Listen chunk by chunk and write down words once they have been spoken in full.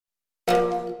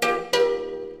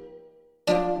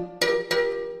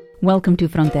Welcome to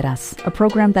Fronteras, a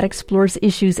program that explores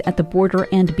issues at the border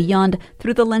and beyond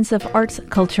through the lens of arts,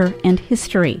 culture, and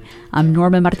history. I'm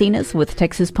Norma Martinez with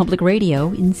Texas Public Radio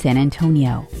in San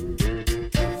Antonio.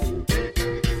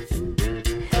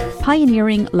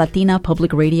 Pioneering Latina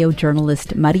public radio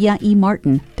journalist María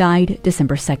Martin died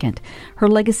December 2nd. Her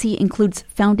legacy includes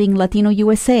founding Latino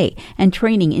USA and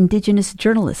training indigenous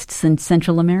journalists in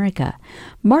Central America.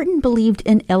 Martin believed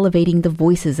in elevating the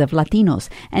voices of Latinos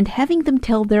and having them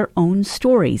tell their own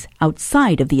stories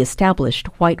outside of the established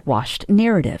whitewashed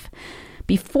narrative.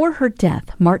 Before her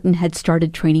death, Martin had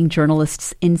started training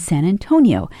journalists in San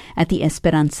Antonio at the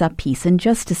Esperanza Peace and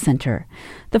Justice Center.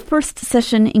 The first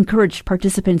session encouraged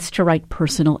participants to write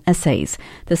personal essays.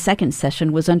 The second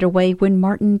session was underway when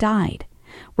Martin died.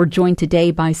 We're joined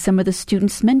today by some of the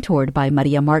students mentored by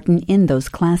María Martin in those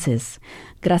classes.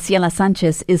 Graciela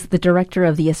Sanchez is the director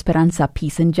of the Esperanza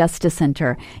Peace and Justice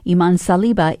Center. Iman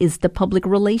Saliba is the public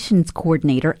relations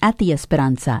coordinator at the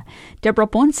Esperanza. Deborah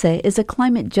Ponce is a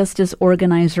climate justice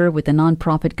organizer with the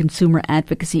nonprofit consumer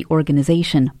advocacy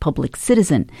organization Public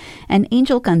Citizen. And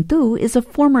Angel Cantu is a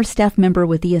former staff member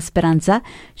with the Esperanza.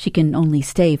 She can only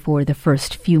stay for the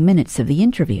first few minutes of the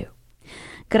interview.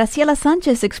 Graciela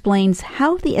Sanchez explains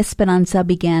how the Esperanza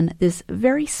began this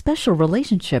very special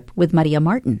relationship with María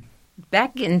Martin.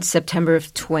 Back in September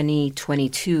of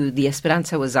 2022, the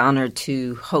Esperanza was honored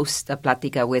to host a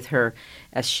plática with her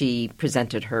as she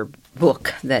presented her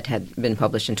book that had been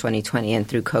published in 2020 and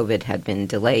through COVID had been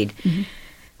delayed. Mm-hmm.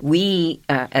 We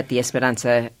at the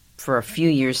Esperanza for a few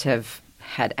years have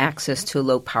had access to a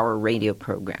low-power radio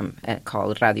program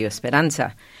called Radio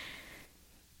Esperanza.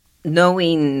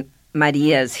 Knowing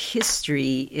Maria's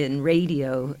history in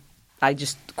radio, I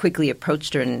just quickly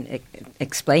approached her and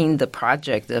explained the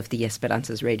project of the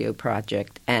Esperanza's radio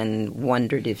project and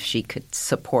wondered if she could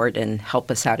support and help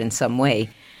us out in some way.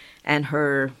 And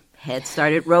her head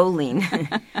started rolling.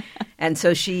 And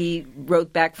so she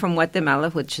wrote back from Guatemala,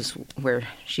 which is where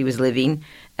she was living,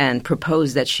 and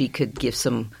proposed that she could give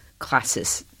some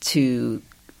classes to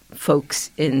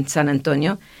folks in San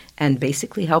Antonio and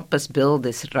basically help us build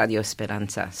this Radio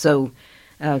Esperanza. So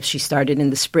she started in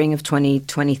the spring of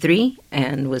 2023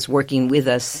 and was working with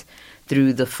us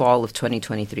through the fall of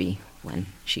 2023 when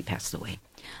she passed away.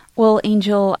 Well,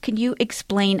 Angel, can you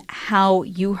explain how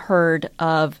you heard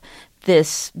of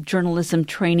this journalism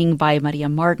training by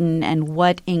María Martin and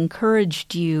what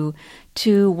encouraged you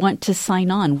to want to sign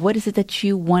on? What is it that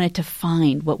you wanted to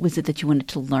find? What was it that you wanted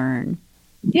to learn?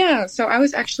 Yeah, so I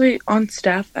was actually on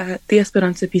staff at the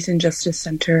Esperanza Peace and Justice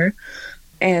Center,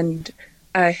 and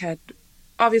I had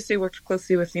obviously worked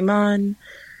closely with Iman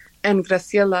and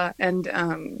Graciela,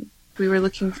 and we were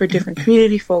looking for different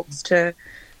community folks to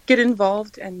get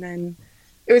involved, and then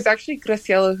it was actually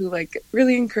Graciela who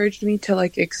really encouraged me to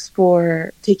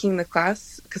explore taking the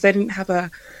class, because I didn't have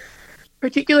a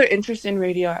particular interest in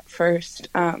radio at first,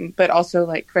 but also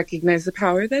recognize the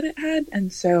power that it had,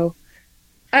 and so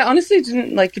I honestly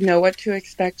didn't know what to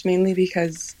expect, mainly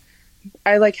because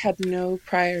I had no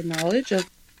prior knowledge of,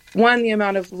 one, the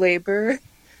amount of labor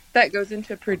that goes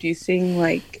into producing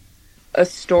a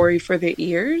story for the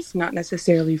ears, not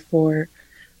necessarily for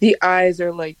the eyes,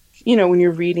 or when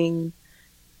you're reading,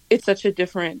 it's such a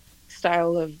different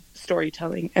style of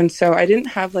storytelling. And so I didn't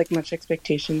have much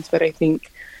expectations, but I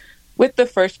think with the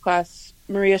first class,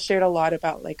 Maria shared a lot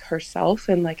about herself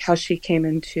and how she came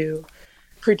into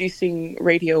producing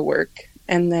radio work.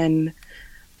 And then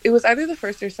it was either the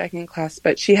first or second class,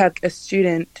 but she had a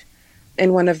student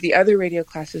in one of the other radio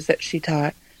classes that she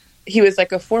taught. He was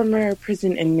a former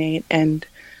prison inmate and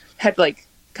had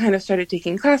kind of started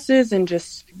taking classes and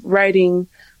just writing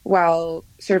while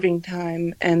serving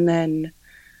time, and then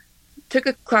took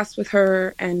a class with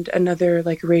her and another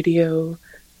radio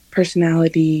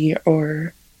personality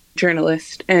or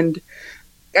journalist. And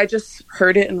I just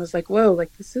heard it and was whoa,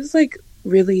 this is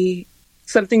really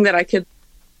something that I could,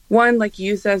 one,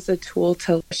 use as a tool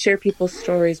to share people's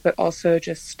stories, but also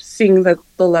just seeing the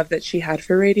love that she had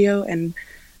for radio and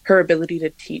her ability to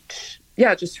teach.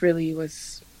 Yeah, just really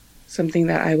was something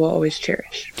that I will always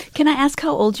cherish. Can I ask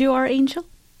how old you are, Angel?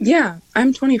 Yeah,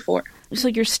 I'm 24. So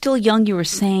you're still young. You were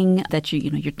saying that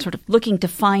you're sort of looking to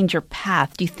find your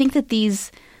path. Do you think that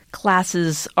these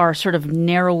classes are sort of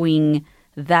narrowing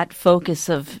that focus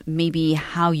of maybe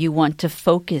how you want to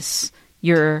focus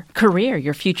your career,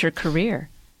 your future career?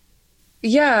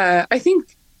 Yeah, I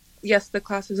think, yes, the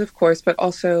classes, of course, but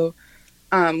also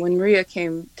when Maria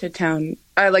came to town,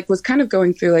 I was kind of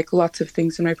going through lots of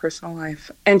things in my personal life,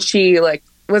 and she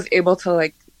was able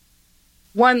to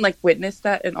one, witness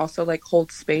that and also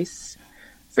hold space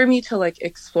for me to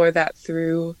explore that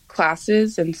through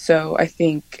classes. And so I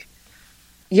think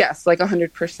Yes, like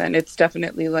 100%. It's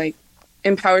definitely like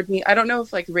empowered me. I don't know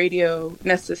if like radio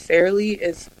necessarily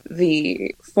is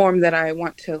the form that I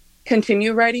want to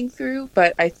continue writing through,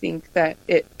 but I think that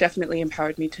it definitely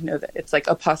empowered me to know that it's like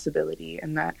a possibility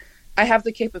and that I have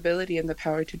the capability and the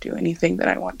power to do anything that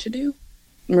I want to do.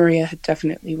 Maria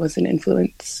definitely was an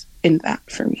influence in that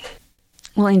for me.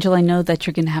 Well, Angel, I know that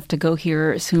you're going to have to go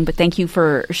here soon, but thank you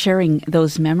for sharing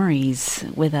those memories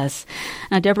with us.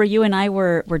 Now, Deborah, you and I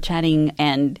were chatting,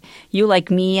 and you, like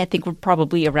me, I think we're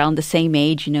probably around the same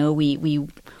age. You know, we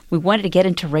wanted to get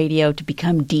into radio to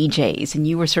become DJs, and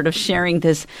you were sort of sharing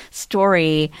this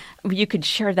story. You could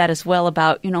share that as well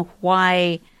about, you know,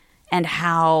 why and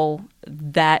how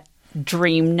that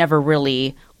dream never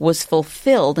really was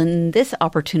fulfilled and this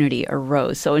opportunity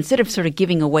arose. So instead of sort of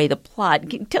giving away the plot,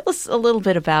 tell us a little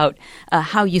bit about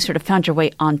how you sort of found your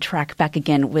way on track back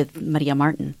again with María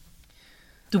Martin.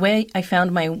 The way I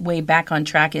found my way back on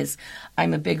track is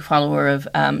I'm a big follower of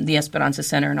the Esperanza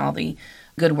Center and all the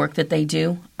good work that they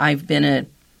do. I've been a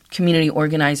community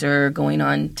organizer going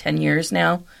on 10 years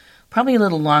now, probably a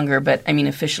little longer, but I mean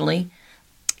officially.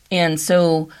 And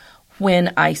so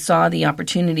when I saw the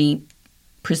opportunity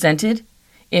presented,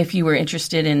 if you were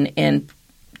interested in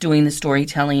doing the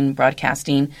storytelling,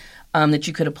 broadcasting, that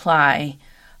you could apply,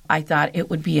 I thought it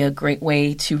would be a great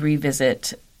way to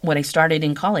revisit what I started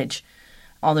in college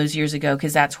all those years ago,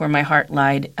 because that's where my heart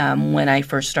lied when I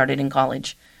first started in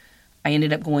college. I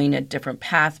ended up going a different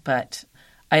path, but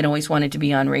I'd always wanted to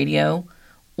be on radio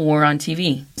or on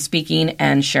TV, speaking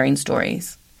and sharing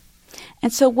stories.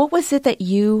 And so what was it that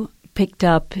you picked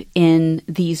up in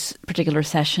these particular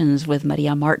sessions with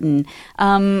María Martin?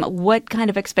 What kind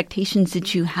of expectations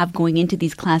did you have going into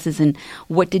these classes, and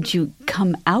what did you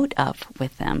come out of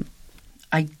with them?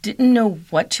 I didn't know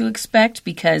what to expect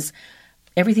because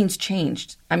everything's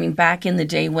changed. I mean, back in the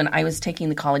day when I was taking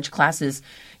the college classes,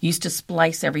 used to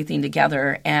splice everything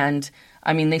together, and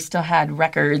I mean, they still had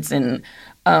records and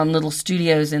little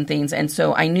studios and things, and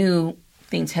so I knew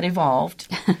things had evolved,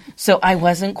 so I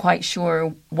wasn't quite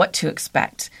sure what to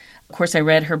expect. Of course, I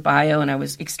read her bio, and I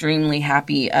was extremely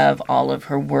happy of all of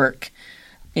her work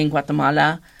in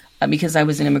Guatemala because I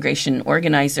was an immigration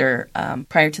organizer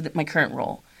prior to my current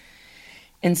role.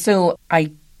 And so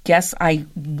I guess I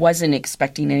wasn't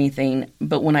expecting anything,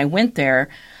 but when I went there,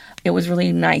 it was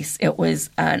really nice. It was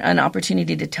an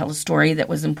opportunity to tell a story that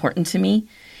was important to me.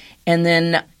 And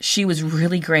then she was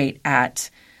really great at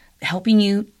helping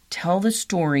you tell the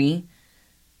story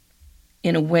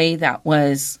in a way that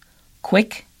was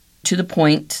quick, to the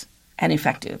point, and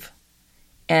effective.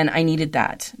 And I needed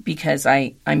that because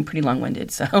I'm pretty long-winded.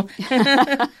 So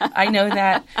I know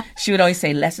that she would always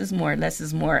say, less is more, less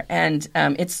is more. And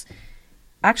it's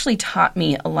actually taught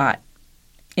me a lot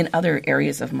in other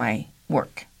areas of my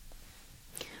work.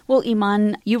 Well,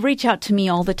 Iman, you reach out to me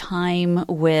all the time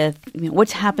with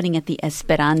what's happening at the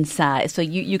Esperanza. So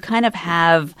you kind of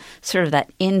have sort of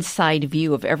that inside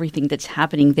view of everything that's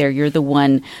happening there. You're the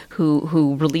one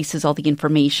who releases all the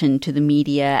information to the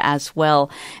media as well.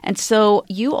 And so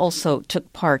you also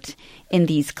took part in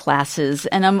these classes.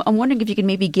 And I'm wondering if you could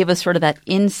maybe give us sort of that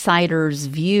insider's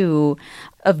view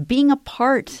of being a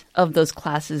part of those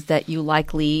classes that you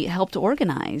likely helped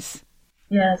organize.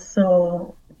 Yeah,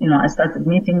 so I started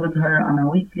meeting with her on a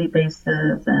weekly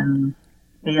basis and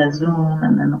via Zoom.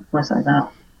 And then, of course, I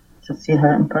got to see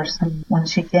her in person when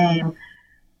she came.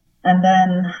 And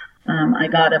then I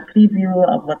got a preview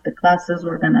of what the classes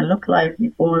were going to look like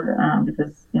before,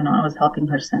 because, I was helping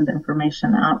her send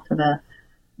information out to the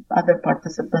other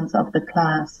participants of the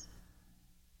class.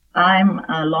 I'm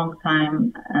a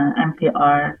long-time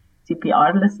NPR,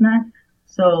 CPR listener.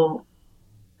 So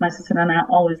my sister and I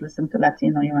always listened to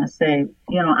Latino USA,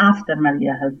 after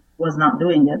Maria was not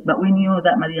doing it. But we knew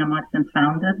that María Martin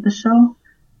founded the show.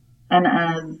 And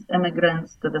as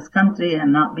immigrants to this country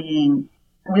and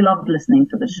we loved listening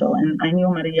to the show. And I knew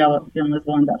Maria was the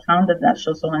one that founded that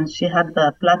show. So when she had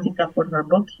the Plática for her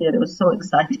book here, it was so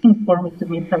exciting for me to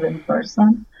meet her in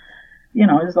person. It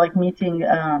was like meeting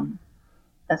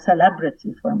a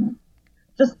celebrity for me.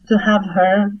 Just to have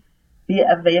her be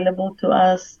available to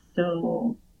us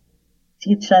to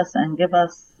teach us and give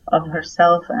us of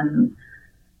herself and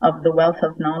of the wealth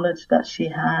of knowledge that she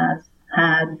has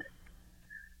had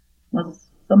was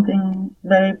something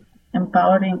very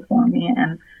empowering for me.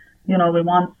 And, we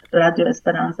want Radio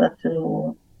Esperanza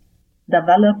to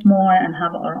develop more and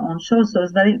have our own shows. So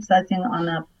it's very exciting on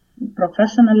a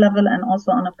professional level and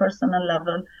also on a personal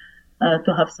level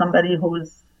to have somebody who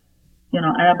is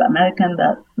Arab American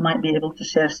that might be able to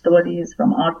share stories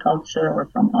from our culture or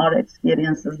from our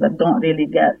experiences that don't really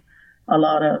get a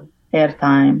lot of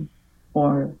airtime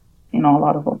or a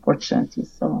lot of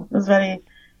opportunities. So it was very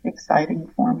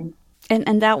exciting for me.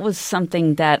 And that was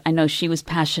something that I know she was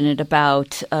passionate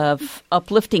about, of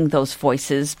uplifting those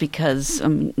voices, because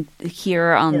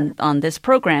here on this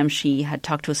program, she had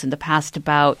talked to us in the past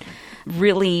about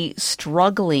really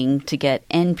struggling to get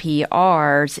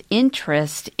NPR's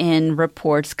interest in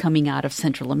reports coming out of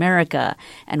Central America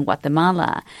and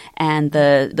Guatemala, and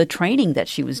the training that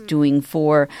she was doing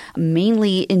for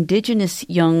mainly indigenous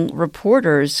young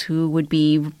reporters who would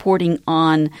be reporting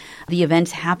on the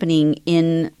events happening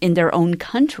in their own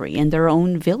country, in their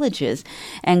own villages.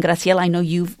 And Graciela, I know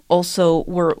you also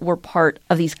were part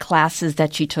of these classes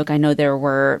that she took. I know there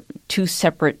were 2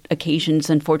 separate occasions.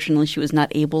 Unfortunately, she was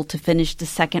not able to finish the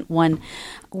second one.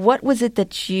 What was it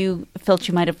that you felt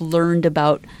you might have learned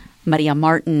about María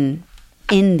Martin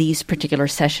in these particular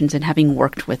sessions and having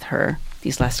worked with her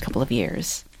these last couple of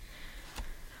years?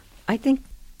 I think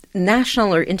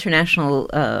national or international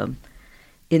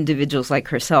individuals like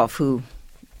herself, who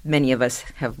many of us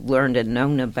have learned and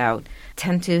known about,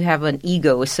 tend to have an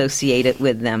ego associated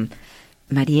with them.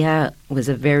 Maria was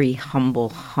a very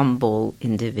humble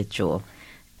individual.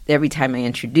 Every time I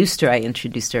introduced her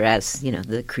as,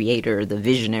 the creator, the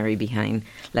visionary behind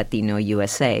Latino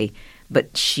USA.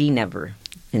 But she never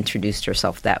introduced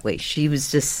herself that way. She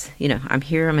was just, I'm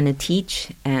here, I'm going to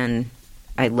teach, and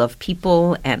I love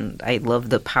people, and I love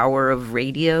the power of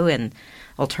radio and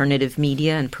alternative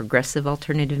media and progressive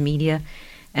alternative media.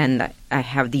 And I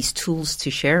have these tools to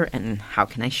share, and how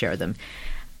can I share them?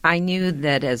 I knew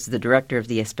that as the director of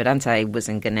the Esperanza, I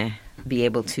wasn't going to be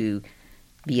able to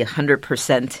be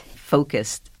 100%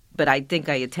 focused. But I think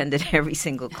I attended every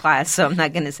single class, so I'm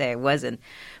not going to say I wasn't.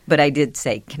 But I did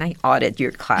say, can I audit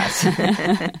your class?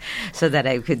 So that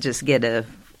I could just get a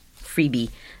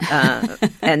freebie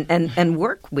and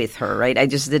work with her, right? I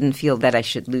just didn't feel that I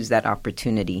should lose that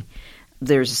opportunity.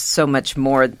 There's so much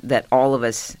more that all of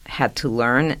us had to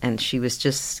learn, and she was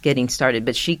just getting started.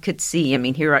 But she could see,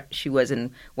 here she was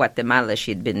in Guatemala, she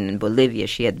had been in Bolivia,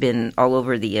 she had been all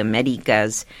over the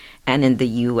Americas and in the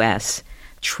U.S.,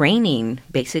 training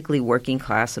basically working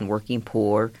class and working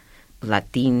poor,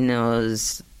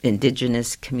 Latinos,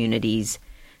 indigenous communities,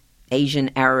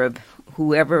 Asian, Arab,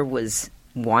 whoever was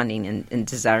wanting and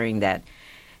desiring that.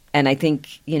 And I think,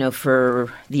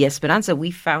 for the Esperanza, we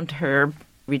found her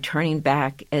returning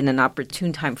back in an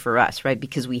opportune time for us, right?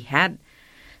 Because we had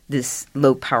this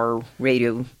low-power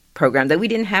radio program that we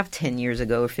didn't have 10 years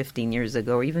ago or 15 years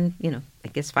ago or even,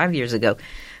 5 years ago.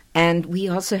 And we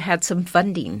also had some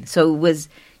funding. So it was,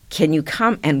 can you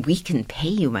come? And we can pay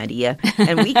you, Maria,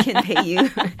 and we can pay you.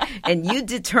 And you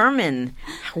determine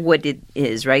what it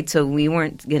is, right? So we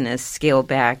weren't going to scale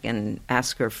back and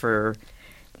ask her for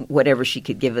whatever she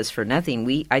could give us for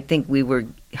nothing. I think we were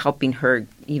helping her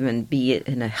even be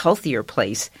in a healthier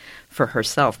place for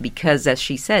herself because, as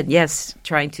she said, yes,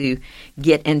 trying to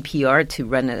get NPR to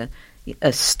run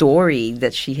a story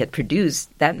that she had produced,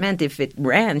 that meant if it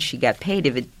ran, she got paid.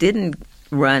 If it didn't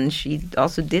run, she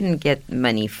also didn't get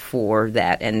money for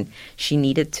that, and she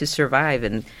needed to survive.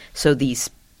 And so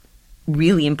these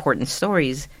really important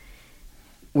stories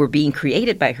were being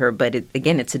created by her, but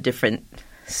again, it's a different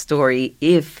story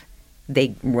if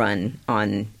they run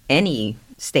on any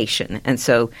station. And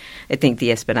so I think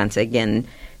the Esperanza, again,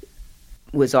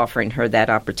 was offering her that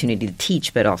opportunity to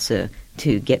teach, but also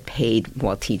to get paid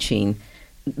while teaching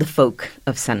the folk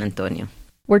of San Antonio.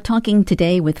 We're talking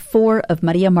today with 4 of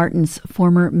María Martin's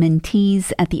former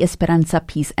mentees at the Esperanza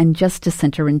Peace and Justice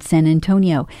Center in San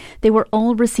Antonio. They were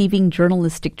all receiving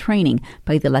journalistic training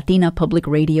by the Latina Public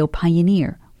Radio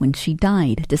pioneer when she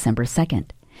died December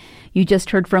 2nd. You just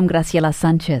heard from Graciela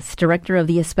Sanchez, director of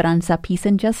the Esperanza Peace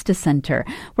and Justice Center.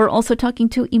 We're also talking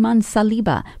to Iman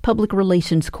Saliba, public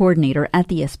relations coordinator at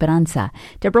the Esperanza,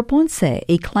 Deborah Ponce,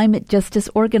 a climate justice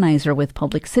organizer with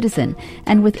Public Citizen,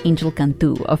 and with Angel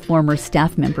Cantu, a former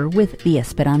staff member with the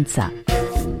Esperanza.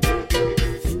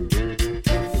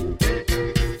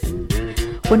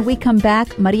 When we come back,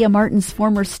 María Martin's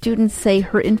former students say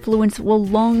her influence will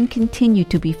long continue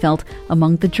to be felt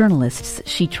among the journalists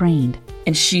she trained.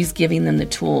 And she's giving them the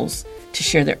tools to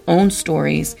share their own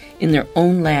stories in their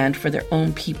own land for their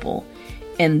own people.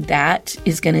 And that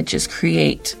is going to just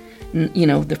create,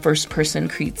 the first person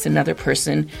creates another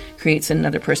person,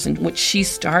 What she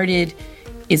started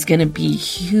is going to be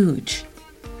huge.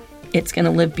 It's going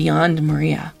to live beyond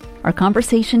Maria. Our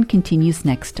conversation continues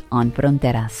next on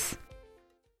Fronteras.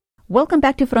 Welcome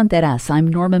back to Fronteras. I'm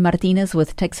Norma Martinez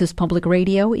with Texas Public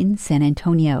Radio in San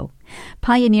Antonio.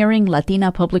 Pioneering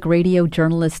Latina public radio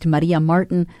journalist Maria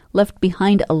Martin left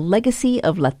behind a legacy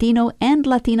of Latino and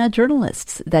Latina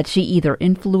journalists that she either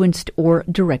influenced or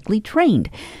directly trained.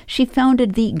 She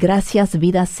founded the Gracias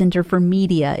Vidas Center for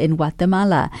Media in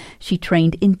Guatemala. She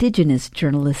trained indigenous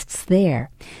journalists there.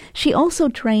 She also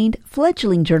trained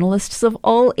fledgling journalists of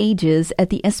all ages at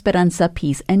the Esperanza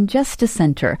Peace and Justice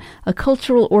Center, a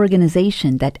cultural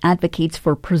organization that advocates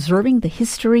for preserving the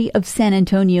history of San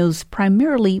Antonio's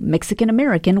primarily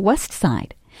Mexican-American West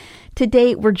Side.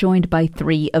 Today, we're joined by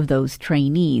three of those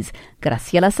trainees,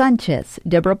 Graciela Sanchez,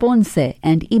 Deborah Ponce,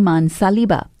 and Iman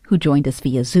Saliba, who joined us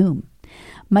via Zoom.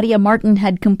 Maria Martin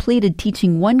had completed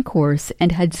teaching one course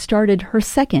and had started her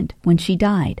second when she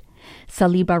died.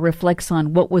 Saliba reflects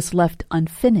on what was left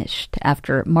unfinished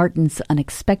after Martin's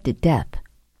unexpected death.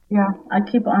 Yeah, I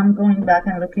keep on going back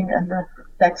and looking at the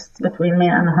texts between me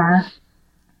and her.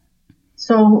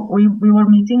 So we were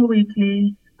meeting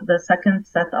weekly. The second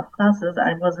set of classes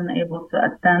I wasn't able to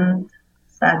attend,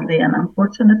 sadly and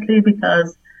unfortunately,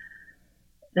 because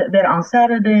they're on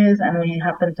Saturdays and we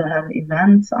happen to have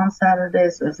events on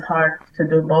Saturdays. It's hard to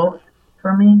do both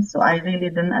for me, so I really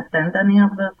didn't attend any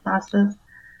of the classes.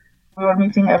 We were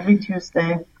meeting every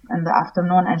Tuesday in the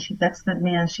afternoon, and she texted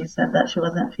me and she said that she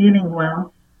wasn't feeling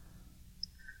well.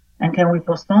 And can we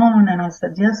postpone? And I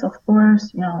said, yes, of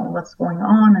course. You know, what's going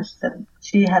on? And she said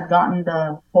she had gotten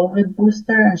the COVID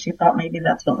booster and she thought maybe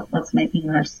that's what's making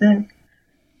her sick.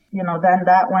 You know, then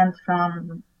that went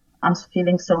from, I'm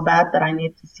feeling so bad that I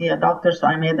need to see a doctor. So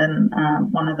I made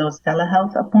one of those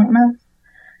telehealth appointments.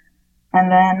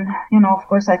 And then, you know, of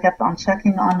course I kept on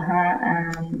checking on her,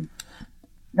 and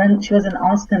then she was in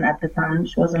Austin at the time.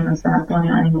 She wasn't in San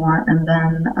Antonio anymore. And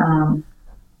then,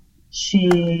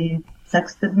 she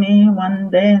texted me one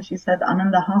day and she said, I'm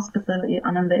in the hospital,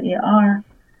 I'm in the ER,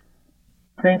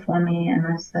 pray for me. And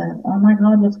I said, oh my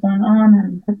God, what's going on?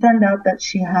 And it turned out that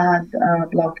she had a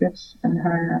blockage in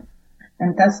her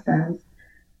intestines.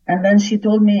 And then she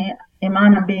told me,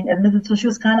 Iman, I'm being admitted. So she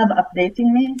was kind of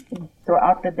updating me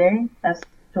throughout the day as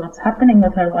to what's happening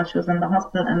with her while she was in the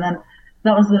hospital. And then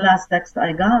that was the last text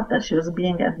I got, that she was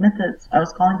being admitted. I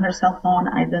was calling her cell phone.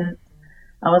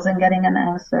 I wasn't getting an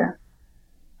answer.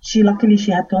 Luckily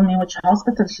she had told me which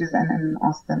hospital she's in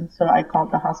Austin. So I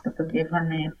called the hospital, gave her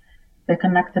name. They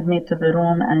connected me to the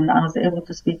room and I was able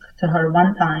to speak to her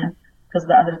one time because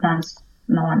the other times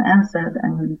no one answered.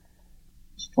 And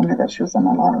she told me that she was in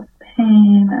a lot of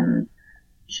pain and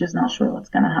she's not sure what's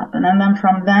going to happen. And then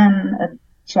from then,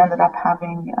 she ended up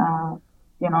having,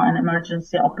 an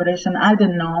emergency operation. I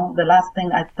didn't know. The last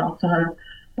thing I talked to her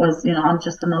was, I'm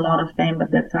just in a lot of pain,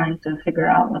 but they're trying to figure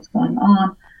out what's going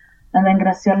on. And then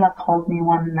Graciela called me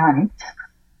one night,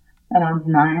 around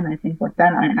 9, I think, or 10.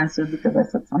 I answered because I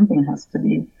said something has to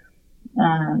be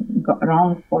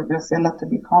wrong for Graciela to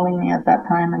be calling me at that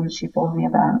time. And she told me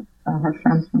that her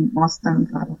friend from Boston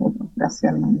got a hold of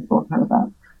Graciela and told her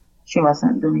that she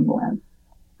wasn't doing well.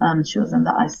 She was in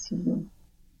the ICU.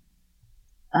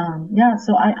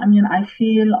 So I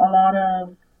feel a lot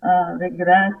of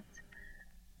regret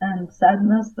and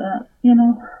sadness that,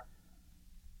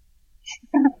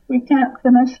 we can't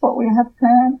finish what we had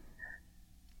planned.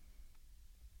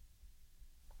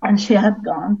 And she had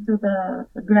gone to the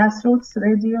grassroots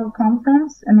radio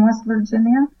conference in West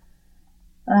Virginia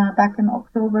back in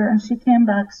October, and she came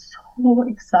back so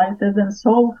excited and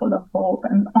so full of hope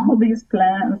and all these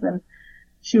plans. And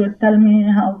she would tell me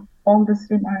how all this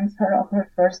reminds her of her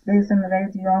first days in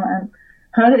radio, and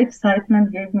her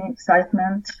excitement gave me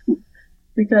excitement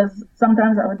because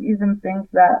sometimes I would even think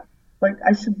that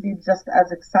I should be just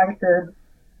as excited,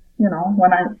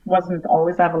 when I wasn't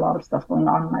always. I have a lot of stuff going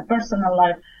on in my personal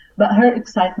life, but her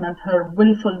excitement, her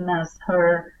willfulness,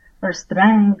 her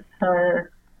strength,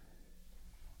 her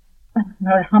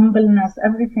humbleness,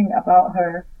 everything about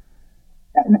her,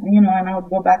 and I would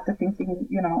go back to thinking,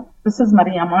 this is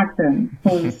Maria Martin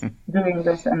who's doing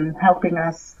this and helping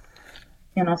us,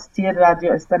 steer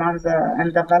Radio Esperanza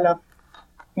and develop,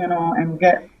 and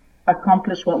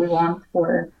accomplish what we want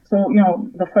for it. So,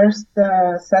 the first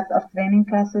set of training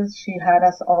classes, she had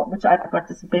us all, which I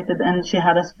participated in, she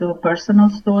had us do personal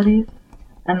stories.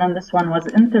 And then this one was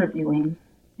interviewing,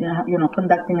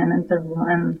 conducting an interview.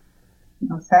 And,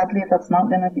 sadly, that's not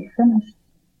going to be finished.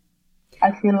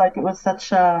 I feel like it was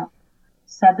such a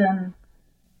sudden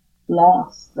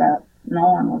loss that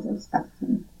no one was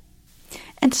expecting.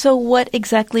 And so what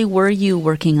exactly were you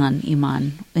working on,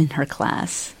 Iman, in her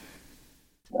class?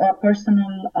 A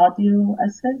personal audio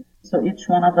essay. So each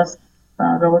one of us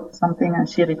wrote something and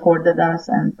she recorded us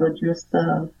and produced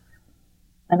and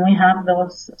we have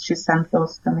those. She sent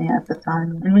those to me at the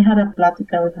time. And we had a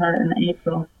plática with her in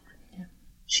April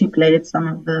she played some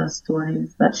of the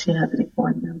stories that she had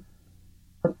recorded.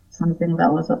 Something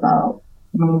that was about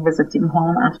me visiting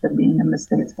home after being in the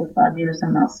States for 5 years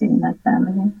and not seeing my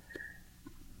family.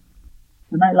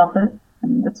 And I love it.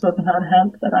 And that's what her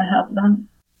help that I have done.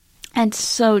 And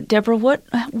so, Deborah, what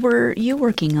were you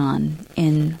working on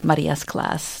in Maria's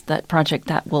class, that project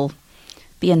that will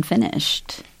be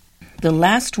unfinished? The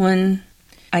last one,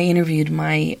 I interviewed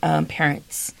my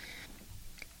parents.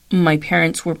 My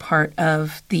parents were part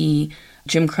of the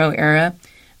Jim Crow era.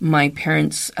 My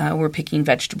parents were picking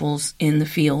vegetables in the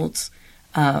fields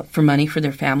for money for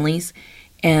their families.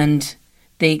 And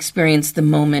they experienced the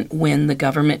moment when the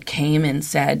government came and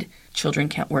said, children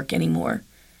can't work anymore.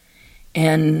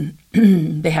 And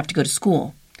they have to go to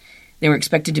school. They were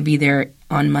expected to be there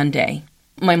on Monday.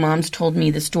 My mom's told me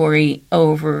the story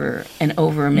over and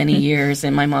over many years,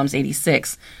 and my mom's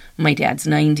 86. My dad's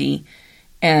 90.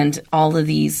 And all of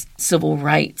these civil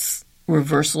rights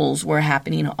reversals were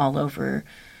happening all over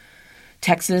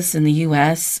Texas and the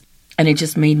U.S., and it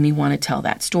just made me want to tell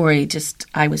that story.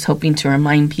 I was hoping to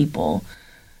remind people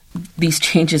these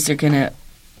changes are going to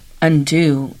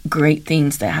undo great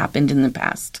things that happened in the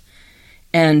past.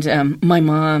 And my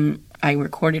mom, I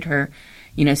recorded her,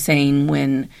 saying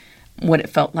what it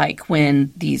felt like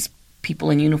when these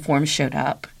people in uniform showed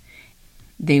up.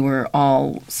 They were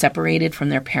all separated from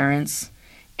their parents,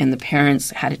 and the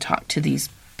parents had to talk to these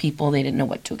people. They didn't know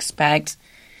what to expect.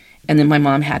 And then my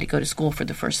mom had to go to school for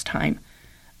the first time.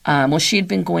 She had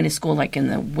been going to school like in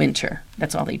the winter.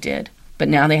 That's all they did. But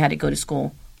now they had to go to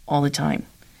school all the time.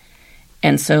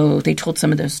 And so they told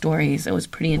some of those stories. It was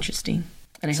pretty interesting.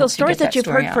 And so stories that you've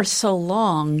heard for so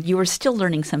long, you were still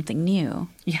learning something new.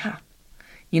 Yeah.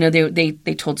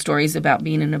 They told stories about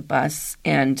being in a bus,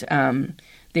 and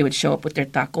they would show up with their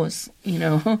tacos,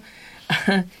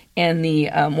 and the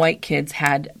white kids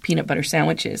had peanut butter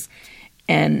sandwiches.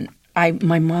 And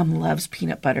my mom loves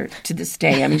peanut butter to this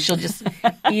day. I mean, she'll just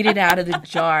eat it out of the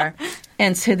jar.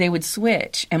 And so they would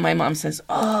switch. And my mom says,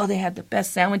 oh, they had the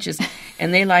best sandwiches.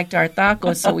 And they liked our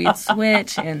tacos, so we'd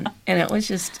switch. And it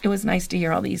was nice to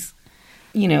hear all these,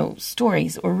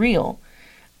 stories or real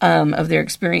of their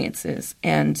experiences.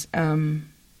 And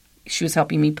she was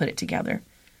helping me put it together.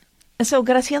 So,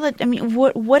 Graciela, I mean,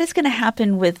 what is going to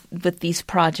happen with these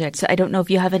projects? I don't know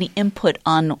if you have any input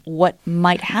on what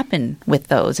might happen with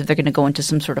those, if they're going to go into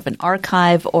some sort of an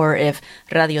archive, or if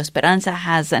Radio Esperanza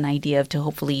has an idea to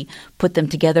hopefully put them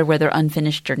together, whether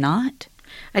unfinished or not.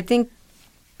 I think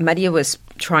Maria was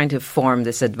trying to form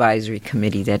this advisory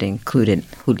committee that included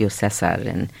Julio Cesar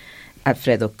and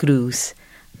Alfredo Cruz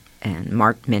and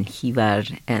Mark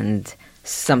Menjivar and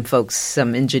some folks,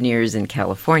 some engineers in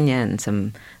California and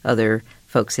some other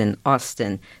folks in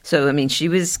Austin. So, I mean, she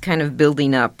was kind of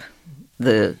building up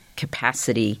the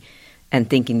capacity and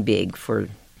thinking big for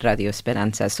Radio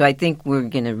Esperanza. So I think we're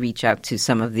going to reach out to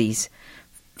some of these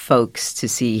folks to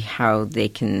see how they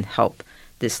can help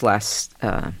this last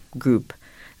group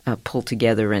pull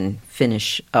together and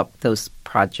finish up those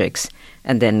projects.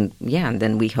 And then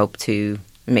we hope to...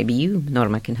 Maybe you,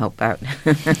 Norma, can help out,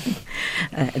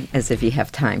 as if you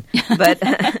have time. But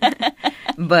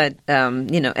and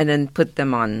then put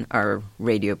them on our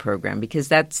radio program, because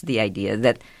that's the idea,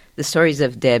 that the stories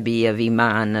of Debbie, of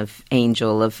Iman, of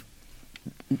Angel, of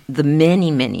the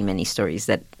many, many, many stories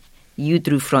that you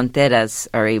through Fronteras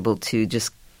are able to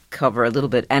just cover a little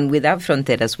bit. And without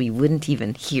Fronteras, we wouldn't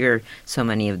even hear so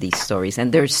many of these stories.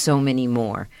 And there's so many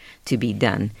more to be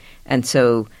done. And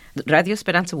so Radio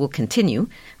Esperanza will continue.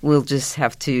 We'll just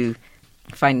have to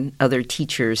find other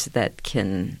teachers that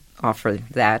can offer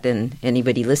that. And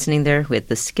anybody listening there with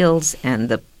the skills and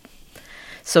the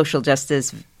social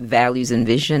justice values and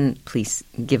vision, please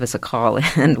give us a call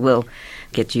and we'll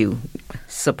get you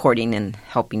supporting and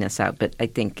helping us out. But I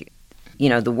think,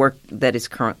 the work that is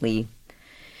currently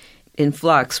in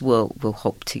flux, we'll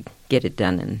hope to get it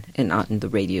done and on the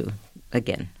radio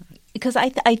again. Because I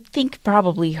think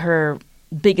probably her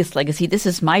biggest legacy, this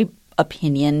is my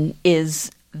opinion,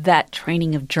 is that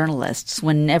training of journalists.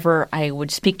 Whenever I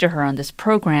would speak to her on this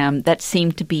program, that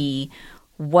seemed to be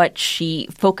what she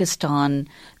focused on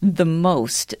the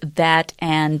most, that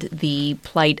and the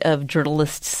plight of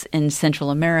journalists in Central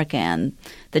America and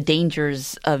the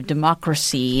dangers of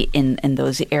democracy in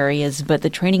those areas. But the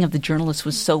training of the journalists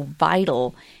was so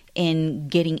vital in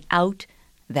getting out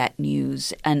that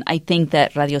news. And I think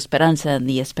that Radio Esperanza and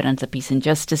the Esperanza Peace and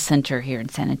Justice Center here in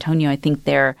San Antonio, I think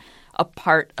they're a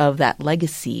part of that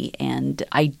legacy, and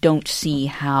I don't see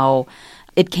how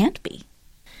it can't be.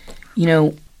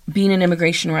 Being an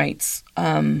immigration rights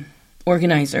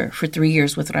organizer for 3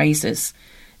 years with Raíces,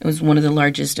 it was one of the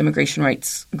largest immigration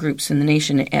rights groups in the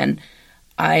nation, and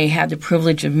I had the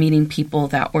privilege of meeting people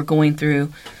that were going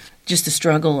through just the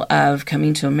struggle of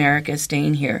coming to America,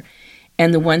 staying here.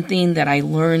 And the one thing that I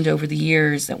learned over the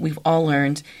years, that we've all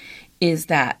learned, is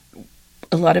that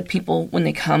a lot of people, when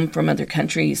they come from other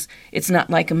countries, it's not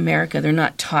like America. They're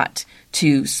not taught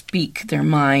to speak their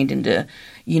mind and to,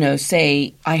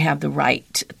 say, I have the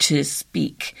right to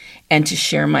speak and to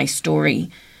share my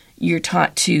story. You're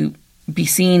taught to be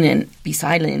seen and be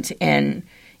silent, and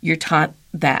you're taught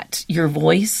that your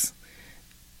voice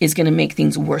is going to make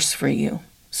things worse for you.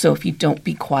 So if you don't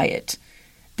be quiet,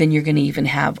 then you're going to even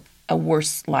have a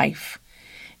worse life.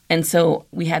 And so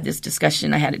we had this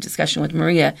discussion. I had a discussion with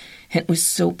Maria, and it was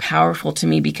so powerful to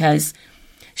me because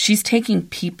she's taking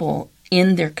people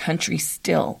in their country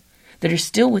still that are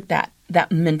still with that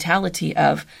mentality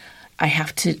of, I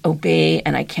have to obey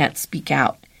and I can't speak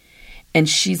out. And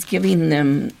she's giving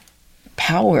them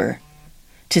power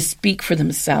to speak for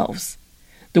themselves.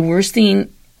 The worst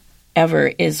thing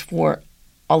ever is for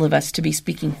all of us to be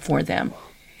speaking for them.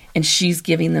 And she's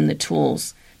giving them the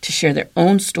tools to share their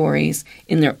own stories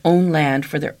in their own land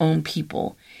for their own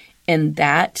people. And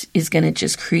that is going to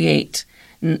just create,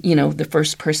 the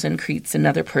first person creates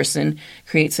another person.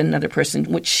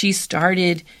 What she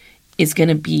started is going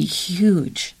to be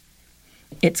huge.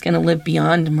 It's going to live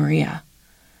beyond Maria.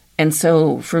 And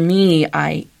so for me,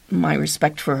 my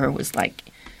respect for her was like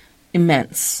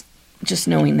immense, just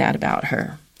knowing that about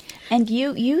her. And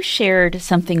you shared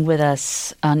something with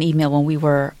us on email when we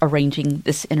were arranging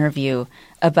this interview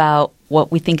about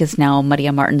what we think is now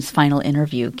Maria Martin's final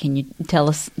interview. Can you tell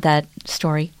us that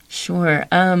story? Sure.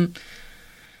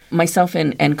 Myself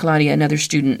and Claudia, another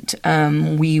student,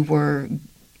 we were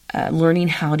learning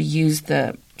how to use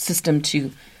the system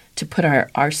to put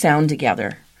our sound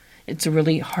together. It's a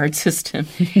really hard system.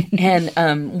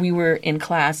 And we were in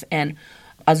class, and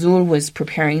Azul was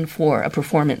preparing for a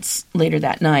performance later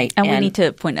that night. And we need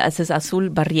to point out, this is Azul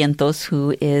Barrientos,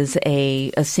 who is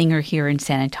a singer here in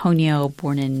San Antonio,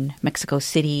 born in Mexico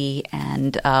City,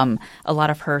 and a lot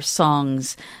of her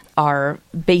songs are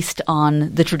based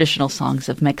on the traditional songs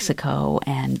of Mexico,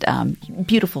 and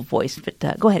beautiful voice.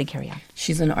 But go ahead and carry on.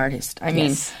 She's an artist. I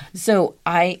mean, so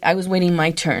I was waiting my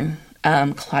turn.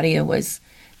 Claudia was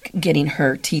getting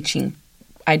her teaching.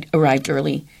 I arrived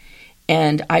early.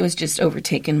 And I was just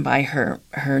overtaken by her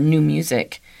new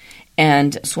music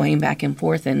and swaying back and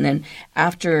forth. And then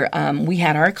after we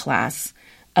had our class,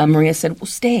 Maria said, well,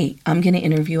 stay. I'm going to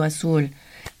interview Azul.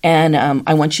 And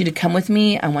I want you to come with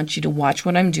me. I want you to watch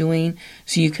what I'm doing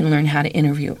so you can learn how to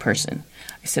interview a person.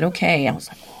 I said, okay. I was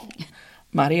like, oh,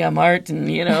 Maria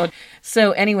Martin,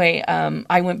 So anyway,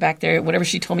 I went back there. Whatever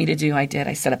she told me to do, I did.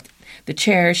 I set up the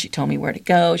chair. She told me where to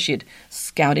go. She had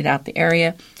scouted out the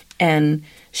area. And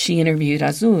she interviewed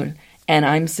Azul, and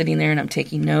I'm sitting there and I'm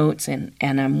taking notes and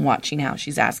I'm watching how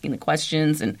she's asking the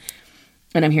questions and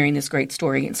I'm hearing this great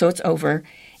story. And so it's over,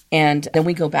 and then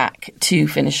we go back to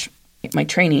finish my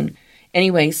training.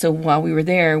 Anyway, so while we were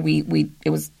there, it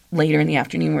was later in the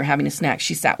afternoon. We were having a snack.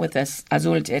 She sat with us,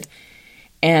 Azul did,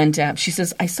 and she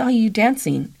says, "I saw you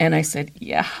dancing," and I said,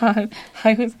 "Yeah,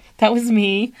 that was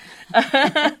me."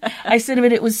 I said,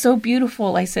 "But it was so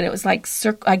beautiful." I said, "It was like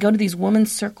I go to these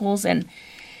women's circles, and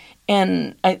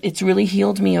it's really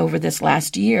healed me over this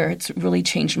last year. It's really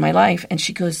changed my life." And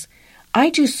she goes, "I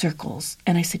do circles."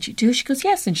 And I said, "You do?" She goes,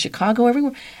 "Yes, in Chicago,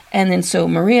 everywhere." And then so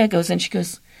Maria goes and she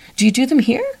goes, "Do you do them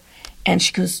here?" And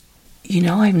she goes,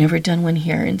 "I've never done one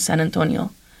here in San Antonio."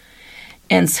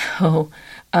 And so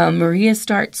Maria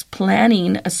starts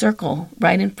planning a circle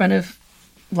right in front of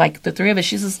like the three of us.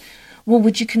 She says, "Well,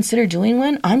 would you consider doing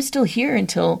one? I'm still here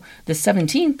until the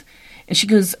 17th. And she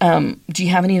goes, "Do you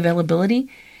have any availability?"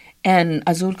 And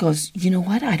Azul goes, "You know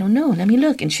what? I don't know. Let me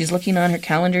look." And she's looking on her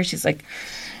calendar. She's like,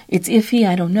 "It's iffy.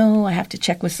 I don't know. I have to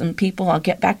check with some people. I'll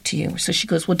get back to you." So she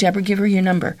goes, "Well, Deborah, give her your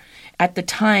number." At the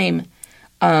time,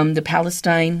 the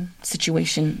Palestine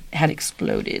situation had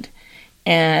exploded,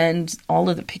 and all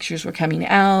of the pictures were coming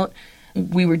out.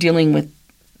 We were dealing with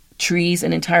trees,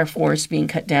 an entire forest being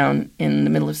cut down in the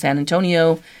middle of San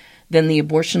Antonio, then the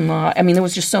abortion law. I mean, there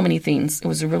was just so many things. It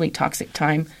was a really toxic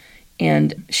time.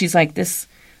 And she's like, this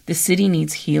city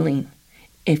needs healing.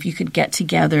 If you could get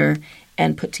together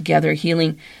and put together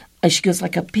healing, she goes,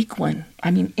 like a big one. I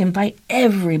mean, invite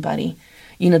everybody,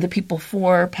 the people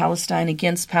for Palestine,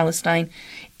 against Palestine,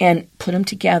 and put them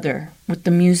together with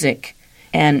the music.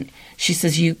 And she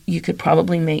says, you could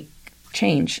probably make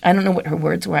change. I don't know what her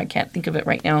words were. I can't think of it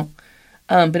right now.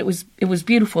 But it was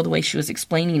beautiful the way she was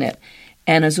explaining it.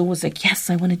 And Azul was like, "Yes,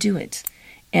 I want to do it."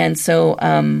 And so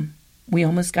we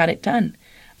almost got it done.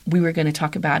 We were going to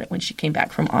talk about it when she came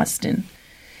back from Austin.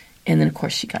 And then, of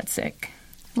course, she got sick.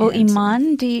 Well,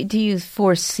 Iman, do you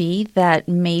foresee that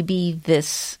maybe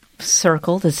this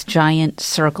circle, this giant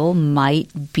circle,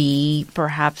 might be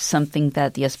perhaps something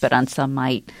that the Esperanza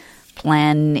might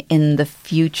plan in the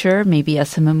future, maybe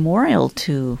as a memorial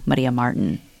to Maria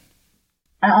Martin?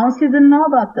 I honestly didn't know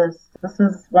about this. This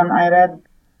is when I read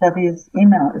Debbie's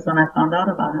email, is when I found out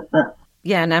about it. But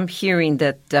yeah, and I'm hearing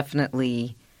that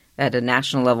definitely at a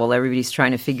national level, everybody's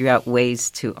trying to figure out ways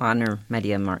to honor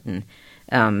Maria Martin.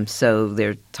 So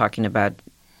they're talking about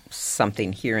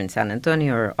something here in San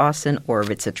Antonio or Austin, or if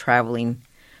it's a traveling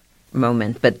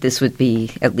moment. But this would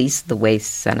be at least the way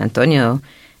San Antonio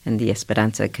and the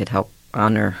Esperanza could help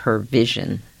honor her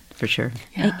vision, for sure.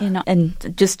 Yeah.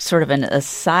 And just sort of an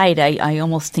aside, I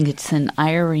almost think it's an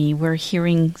irony. We're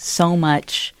hearing so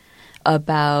much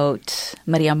about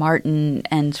Maria Martin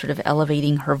and sort of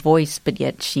elevating her voice, but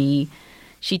yet she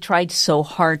tried so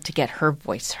hard to get her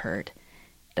voice heard.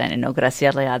 And I know,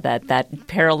 Graciela, that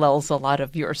parallels a lot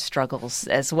of your struggles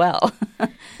as well.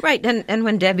 Right. And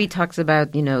when Debbie talks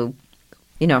about,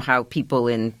 how people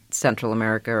in Central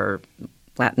America or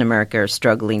Latin America are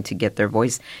struggling to get their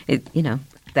voice,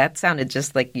 that sounded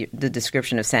just like the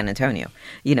description of San Antonio.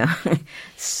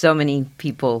 So many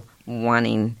people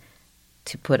wanting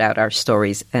to put out our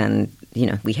stories, and,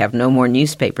 we have no more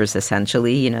newspapers,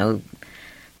 essentially.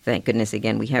 Thank goodness,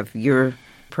 again, we have your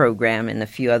program and a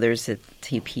few others at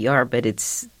TPR, but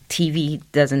TV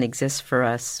doesn't exist for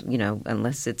us,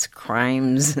 unless it's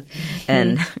crimes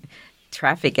and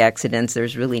traffic accidents.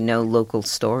 There's really no local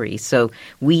story. So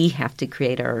we have to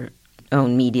create our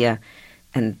own media.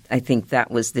 And I think that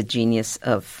was the genius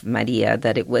of Maria,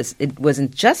 that it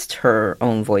wasn't just her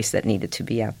own voice that needed to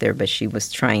be out there, but she was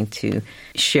trying to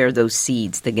share those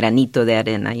seeds, the granito de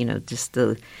arena, just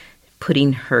the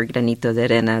putting her granito de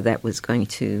arena that was going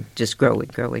to just grow,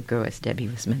 as Debbie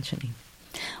was mentioning.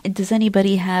 Does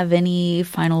anybody have any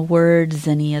final words,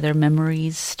 any other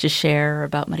memories to share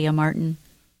about Maria Martin?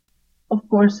 Of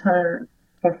course, her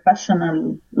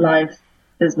professional life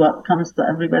is what comes to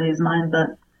everybody's mind,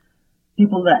 but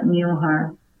people that knew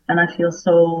her, and I feel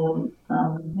so,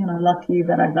 lucky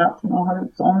that I got to know her.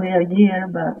 It's only a year,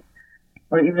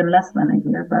 or even less than a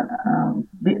year, but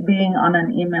being on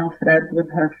an email thread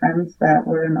with her friends that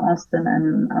were in Austin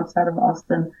and outside of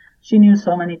Austin, she knew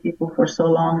so many people for so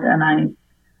long, and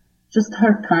just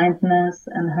her kindness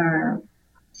and her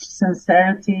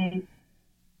sincerity.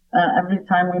 Every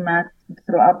time we met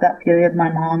throughout that period,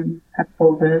 my mom had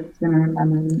COVID, my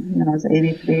mom, was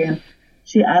 83, and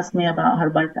she asked me about her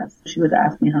bypass. She would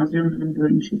ask me, how's your mom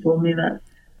doing? She told me that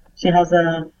she has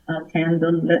a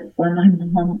candle lit for my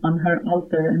mom on her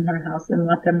altar in her house in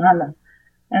Guatemala.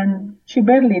 And she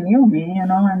barely knew me,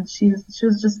 and she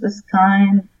was just this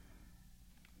kind,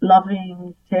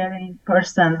 loving, caring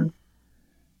person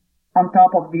on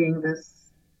top of being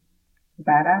this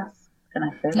badass. Can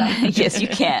I say that? Yes, you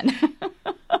can.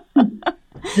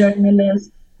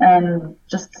 Journalist, and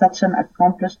just such an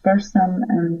accomplished person.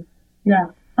 And yeah,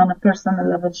 on a personal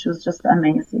level, she was just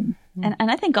amazing. And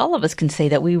I think all of us can say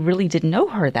that we really didn't know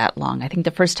her that long. I think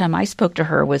the first time I spoke to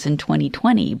her was in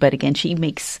 2020. But again, she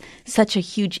makes such a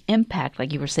huge impact.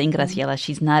 Like you were saying, Graciela,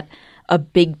 she's not a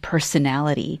big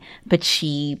personality, but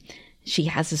she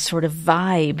has this sort of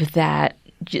vibe that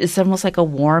it's almost like a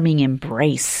warming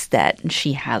embrace that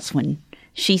she has when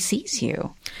she sees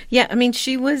you. Yeah, I mean,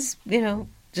 she was,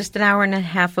 just an hour and a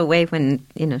half away when,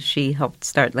 she helped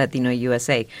start Latino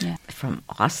USA. Yeah. From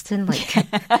Austin,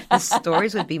 the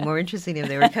stories would be more interesting if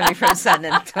they were coming from San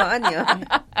Antonio.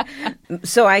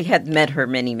 So I had met her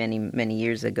many, many, many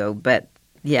years ago. But,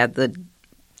 yeah, the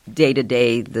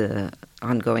day-to-day, the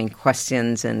ongoing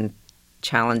questions and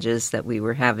challenges that we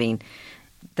were having,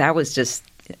 that was just,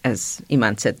 as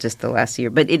Iman said, just the last year.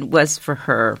 But it was for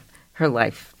her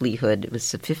livelihood. It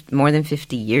was more than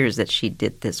 50 years that she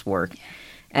did this work.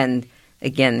 And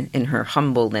again, in her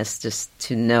humbleness, just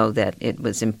to know that it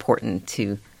was important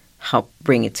to help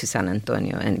bring it to San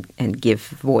Antonio and give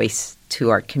voice to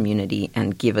our community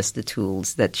and give us the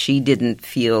tools, that she didn't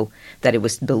feel that it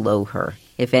was below her.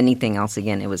 If anything else,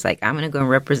 again, it was like, I'm going to go and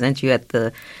represent you at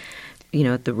the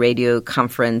radio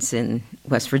conference in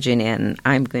West Virginia, and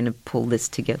I'm going to pull this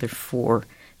together for,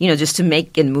 just to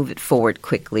make and move it forward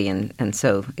quickly. And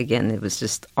so, again, it was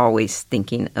just always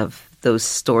thinking of those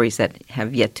stories that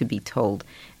have yet to be told.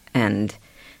 And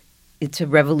it's a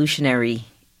revolutionary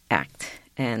act.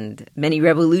 And many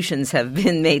revolutions have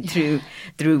been made through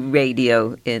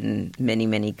radio in many,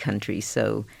 many countries.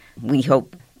 So we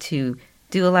hope to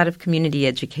do a lot of community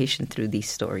education through these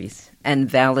stories and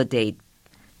validate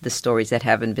the stories that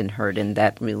haven't been heard. And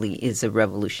that really is a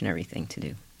revolutionary thing to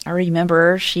do. I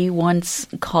remember she once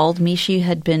called me. She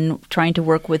had been trying to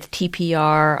work with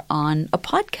TPR on a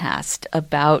podcast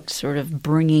about sort of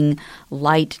bringing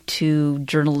light to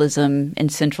journalism in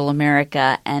Central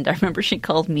America. And I remember she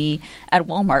called me at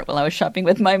Walmart while I was shopping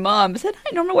with my mom. I said, "Hi,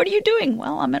 Norma, what are you doing?"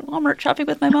 "Well, I'm at Walmart shopping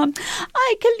with my mom."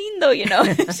 "Ay, qué lindo," you know.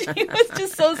 She was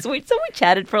just so sweet. So we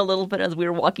chatted for a little bit as we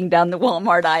were walking down the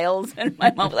Walmart aisles. And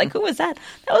my mom was like, "Who was that?"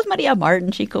 "That was María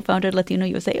Martin. She co-founded Latino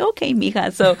USA." "Okay,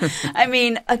 mija." So, I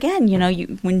mean, again, you know,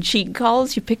 when she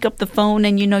calls, you pick up the phone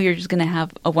and you know you're just going to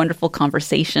have a wonderful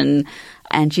conversation.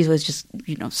 And she was just,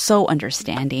 you know, so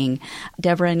understanding.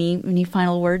 Deborah, any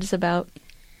final words about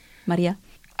Maria?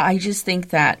 I just think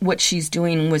that what she's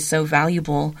doing was so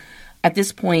valuable. At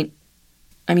this point,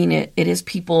 I mean, it is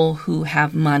people who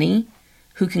have money,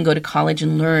 who can go to college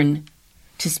and learn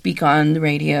to speak on the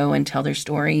radio and tell their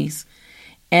stories.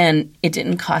 And it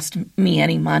didn't cost me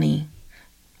any money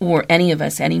or any of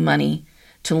us any money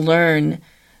to learn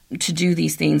to do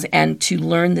these things and to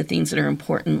learn the things that are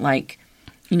important, like,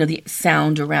 you know, the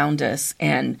sound around us.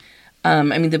 And, I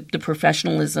mean, the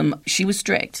professionalism. She was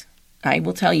strict. I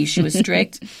will tell you, she was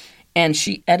strict. And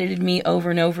she edited me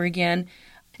over and over again.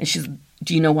 And she's,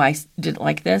 "Do you know why I did it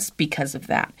like this?" "Because of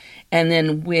that." And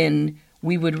then when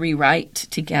we would rewrite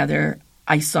together,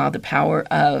 I saw the power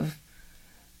of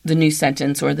the new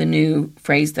sentence or the new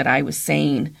phrase that I was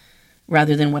saying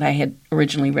rather than what I had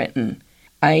originally written.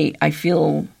 I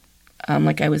feel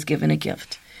like I was given a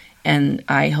gift, and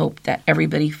I hope that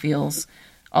everybody feels,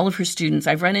 all of her students.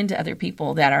 I've run into other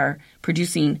people that are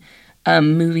producing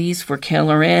movies for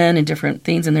KLRN and different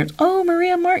things, and they're, "Oh,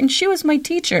 María Martin, she was my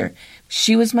teacher."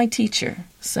 She was my teacher.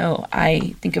 So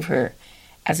I think of her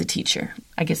as a teacher.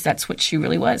 I guess that's what she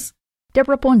really was.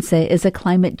 Deborah Ponce is a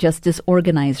climate justice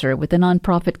organizer with the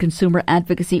nonprofit consumer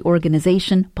advocacy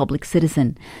organization Public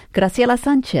Citizen. Graciela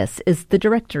Sanchez is the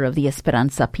director of the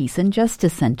Esperanza Peace and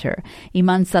Justice Center.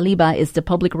 Iman Saliba is the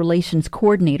public relations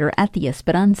coordinator at the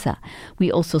Esperanza.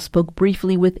 We also spoke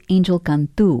briefly with Angel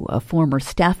Cantu, a former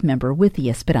staff member with the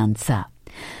Esperanza.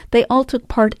 They all took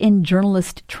part in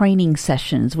journalist training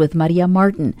sessions with María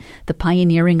Martin, the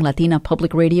pioneering Latina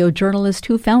public radio journalist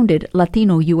who founded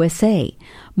Latino USA.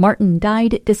 Martin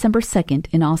died December 2nd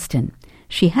in Austin.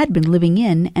 She had been living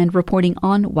in and reporting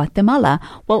on Guatemala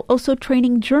while also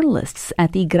training journalists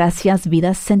at the Gracias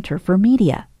Vidas Center for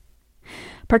Media.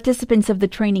 Participants of the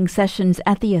training sessions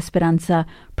at the Esperanza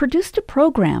produced a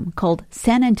program called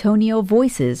San Antonio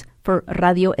Voices for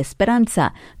Radio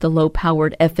Esperanza, the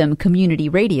low-powered FM community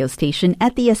radio station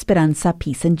at the Esperanza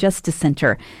Peace and Justice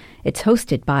Center. It's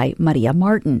hosted by María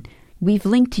Martin. We've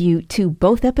linked you to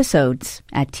both episodes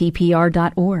at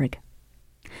tpr.org.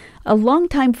 A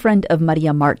longtime friend of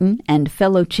María Martin and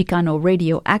fellow Chicano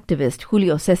radio activist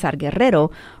Julio César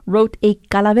Guerrero wrote a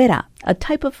calavera, a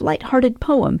type of light-hearted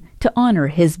poem, to honor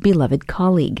his beloved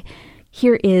colleague.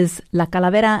 Here is La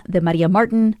Calavera de María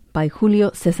Martin by Julio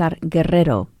César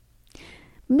Guerrero.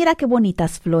 Mira qué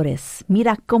bonitas flores,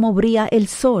 mira cómo brilla el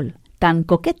sol, tan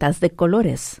coquetas de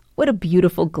colores, what a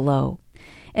beautiful glow.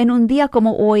 En un día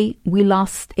como hoy, we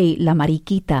lost a La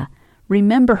Mariquita.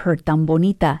 Remember her tan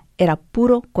bonita, era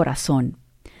puro corazón.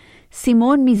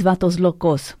 Simón mis vatos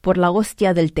locos, por la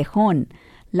hostia del tejón,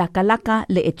 la calaca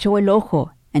le echó el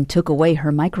ojo and took away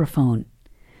her microphone.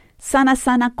 Sana,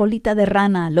 sana colita de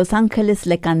rana, los ángeles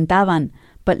le cantaban,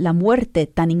 but la muerte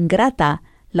tan ingrata,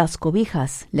 las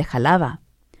cobijas le jalaba.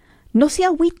 No se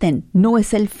agüiten, no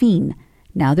es el fin.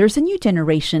 Now there's a new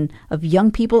generation of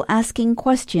young people asking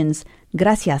questions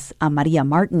gracias a María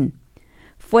Martin.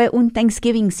 Fue un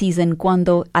Thanksgiving season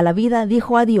cuando a la vida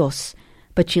dijo adiós,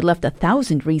 but she left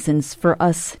 1,000 reasons for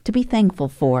us to be thankful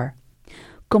for.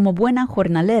 Como buena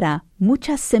jornalera,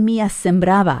 muchas semillas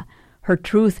sembraba. Her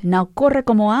truth now corre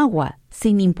como agua,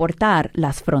 sin importar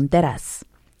las fronteras.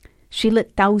 She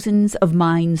lit thousands of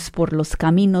minds por los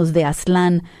caminos de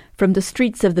Aztlán, from the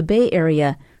streets of the Bay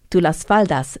Area to las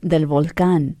faldas del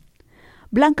volcán.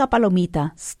 Blanca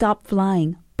palomita, stop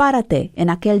flying, párate en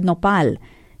aquel nopal.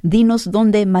 Dinos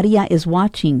donde María is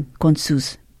watching con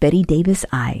sus Betty Davis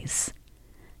eyes.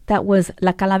 That was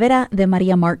La Calavera de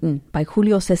María Martin by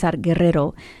Julio César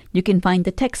Guerrero. You can find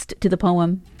the text to the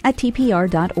poem at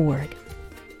tpr.org.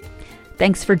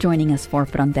 Thanks for joining us for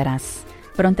Fronteras.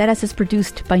 Fronteras is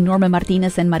produced by Norma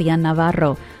Martinez and Marian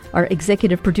Navarro. Our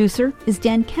executive producer is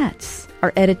Dan Katz.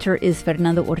 Our editor is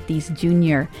Fernando Ortiz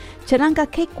Jr. Charanga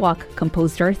Cakewalk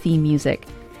composed our theme music.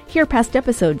 Hear past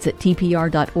episodes at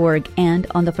tpr.org and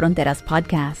on the Fronteras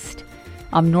podcast.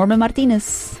 I'm Norma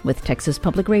Martinez with Texas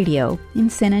Public Radio in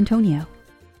San Antonio.